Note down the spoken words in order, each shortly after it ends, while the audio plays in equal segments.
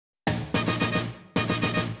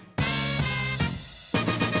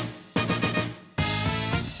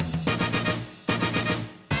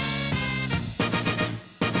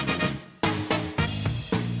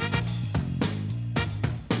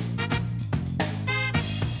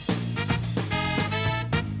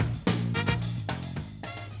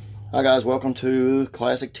Hi guys, welcome to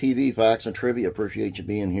Classic TV Facts and Trivia. Appreciate you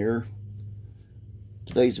being here.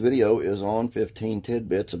 Today's video is on 15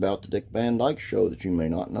 tidbits about the Dick Van Dyke Show that you may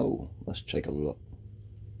not know. Let's take a look.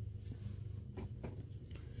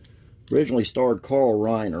 Originally starred Carl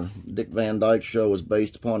Reiner, the Dick Van Dyke Show was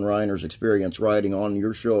based upon Reiner's experience writing On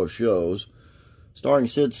Your Show of Shows, starring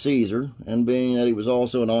Sid Caesar, and being that he was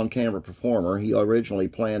also an on-camera performer, he originally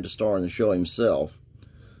planned to star in the show himself.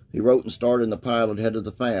 He wrote and starred in the pilot Head of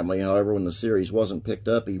the Family. However, when the series wasn't picked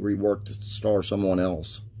up, he reworked to star someone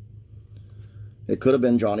else. It could have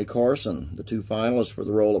been Johnny Carson. The two finalists for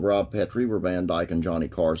the role of Rob Petrie were Van Dyke and Johnny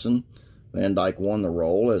Carson. Van Dyke won the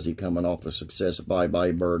role as he coming off the success of Bye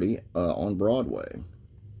Bye Birdie on Broadway.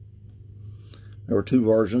 There were two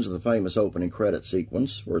versions of the famous opening credit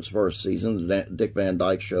sequence. For its first season, the Dick Van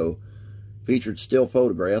Dyke Show featured still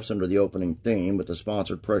photographs under the opening theme, but the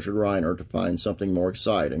sponsor pressured Reiner to find something more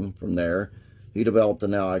exciting. From there, he developed the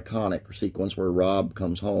now iconic sequence where Rob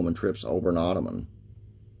comes home and trips over an ottoman.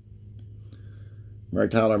 Mary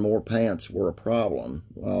Tyler Moore pants were a problem.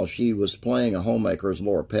 While she was playing a homemaker as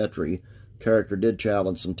Laura Petrie, the character did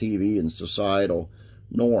challenge some TV and societal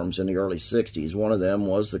norms in the early 60s. One of them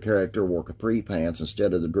was the character wore capri pants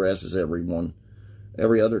instead of the dresses every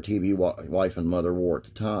other TV wife and mother wore at the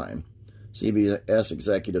time. CBS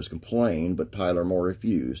executives complained, but Tyler Moore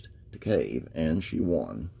refused to cave, and she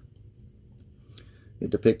won. It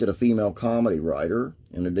depicted a female comedy writer.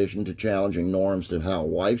 In addition to challenging norms to how a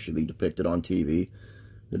wife should be depicted on TV,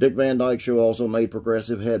 the Dick Van Dyke Show also made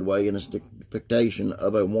progressive headway in its depiction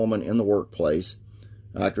of a woman in the workplace.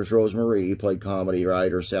 Actress Rose Marie played comedy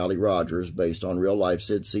writer Sally Rogers, based on real-life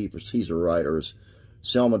Sid Caesar writers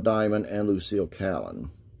Selma Diamond and Lucille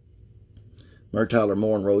Callan. Mary Tyler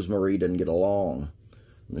Moore and Rose Marie didn't get along.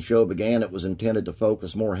 When the show began, it was intended to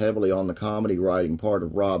focus more heavily on the comedy writing part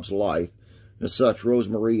of Rob's life. As such, Rose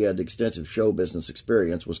Marie had extensive show business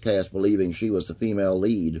experience, was cast believing she was the female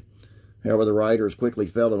lead. However, the writers quickly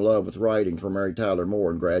fell in love with writing for Mary Tyler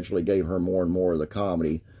Moore and gradually gave her more and more of the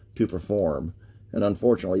comedy to perform. And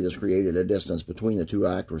unfortunately, this created a distance between the two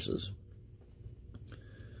actresses.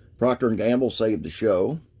 Procter & Gamble saved the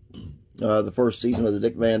show. The first season of the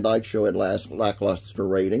Dick Van Dyke Show had lackluster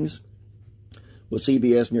ratings, with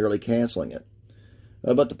CBS nearly canceling it.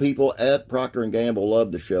 But the people at Procter & Gamble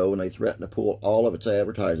loved the show, and they threatened to pull all of its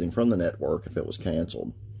advertising from the network if it was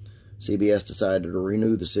canceled. CBS decided to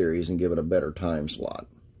renew the series and give it a better time slot.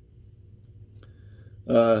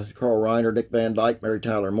 Carl Reiner, Dick Van Dyke, Mary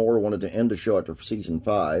Tyler Moore wanted to end the show after season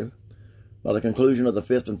 5. By the conclusion of the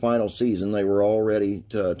 5th and final season, they were all ready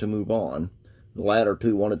to move on. The latter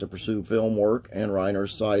two wanted to pursue film work, and Reiner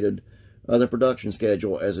cited the production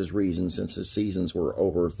schedule as his reason, since the seasons were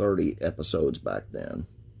over 30 episodes back then.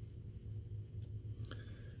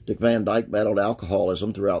 Dick Van Dyke battled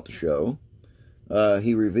alcoholism throughout the show.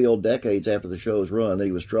 He revealed decades after the show's run that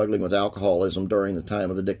he was struggling with alcoholism during the time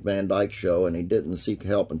of the Dick Van Dyke Show, and he didn't seek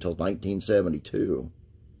help until 1972.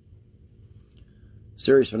 The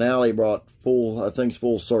series finale brought things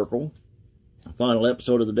full circle. The final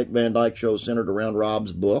episode of the Dick Van Dyke Show centered around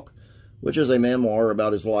Rob's book, which is a memoir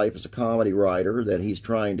about his life as a comedy writer that he's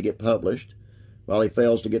trying to get published. While he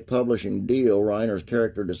fails to get publishing deal, Reiner's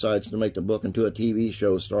character decides to make the book into a TV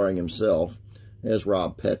show starring himself as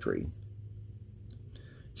Rob Petrie. It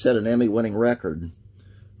set an Emmy-winning record.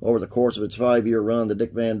 Over the course of its 5-year run, the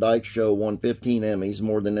Dick Van Dyke Show won 15 Emmys,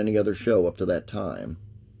 more than any other show up to that time.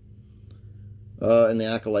 And the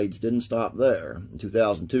accolades didn't stop there. In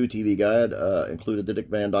 2002, TV Guide included the Dick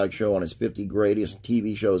Van Dyke Show on its 50 greatest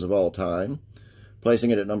TV shows of all time, placing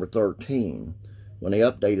it at number 13. When they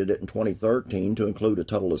updated it in 2013 to include a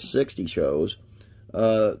total of 60 shows,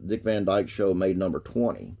 Dick Van Dyke Show made number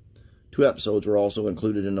 20. 2 episodes were also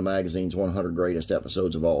included in the magazine's 100 greatest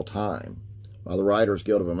episodes of all time, while the Writers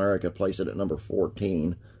Guild of America placed it at number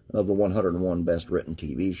 14 of the 101 best written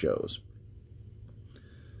TV shows.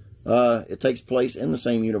 It takes place in the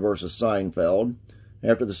same universe as Seinfeld.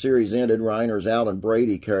 After the series ended, Reiner's Alan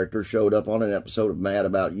Brady character showed up on an episode of Mad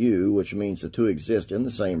About You, which means the two exist in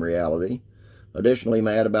the same reality. Additionally,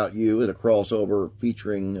 Mad About You is a crossover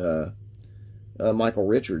featuring Michael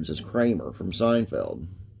Richards as Kramer from Seinfeld.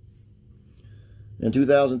 In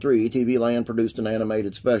 2003, TV Land produced an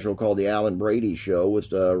animated special called The Alan Brady Show,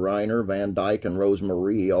 with Reiner, Van Dyke, and Rose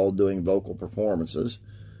Marie all doing vocal performances,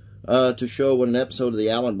 to show what an episode of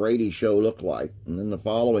The Alan Brady Show looked like. And then the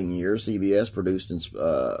following year, CBS produced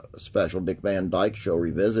a special Dick Van Dyke Show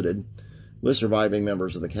Revisited with surviving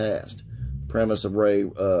members of the cast. The premise of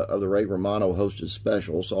the Ray Romano hosted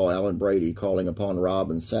special saw Alan Brady calling upon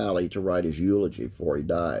Rob and Sally to write his eulogy before he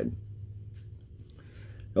died.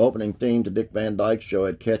 The opening theme to Dick Van Dyke's show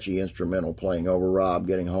had catchy instrumental playing over Rob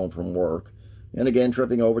getting home from work, and again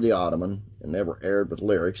tripping over the ottoman. It never aired with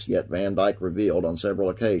lyrics, yet Van Dyke revealed on several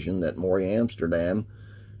occasions that Maury Amsterdam,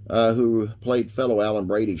 who played fellow Alan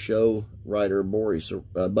Brady show writer Buddy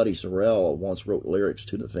Sorrell, once wrote lyrics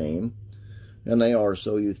to the theme. And they are,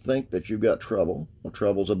 "So you think that you've got trouble? Well,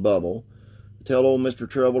 trouble's a bubble. Tell old Mr.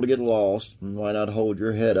 Trouble to get lost, and why not hold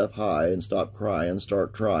your head up high and stop crying,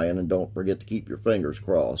 start trying, and don't forget to keep your fingers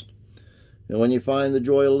crossed. And when you find the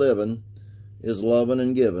joy of living is loving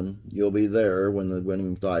and giving, you'll be there when the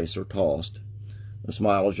winning dice are tossed. A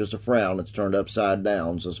smile is just a frown that's turned upside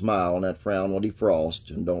down, so smile and that frown will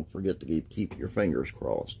defrost, and don't forget to keep your fingers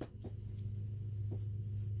crossed."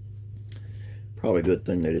 Probably a good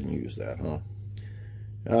thing they didn't use that,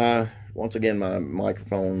 huh? Once again, my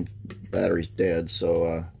microphone battery's dead,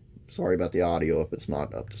 so sorry about the audio if it's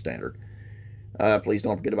not up to standard. Please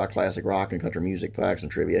don't forget about classic rock and country music facts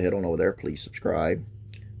and trivia. Head on over there. Please subscribe.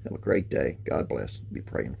 Have a great day. God bless. Be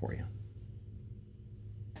praying for you.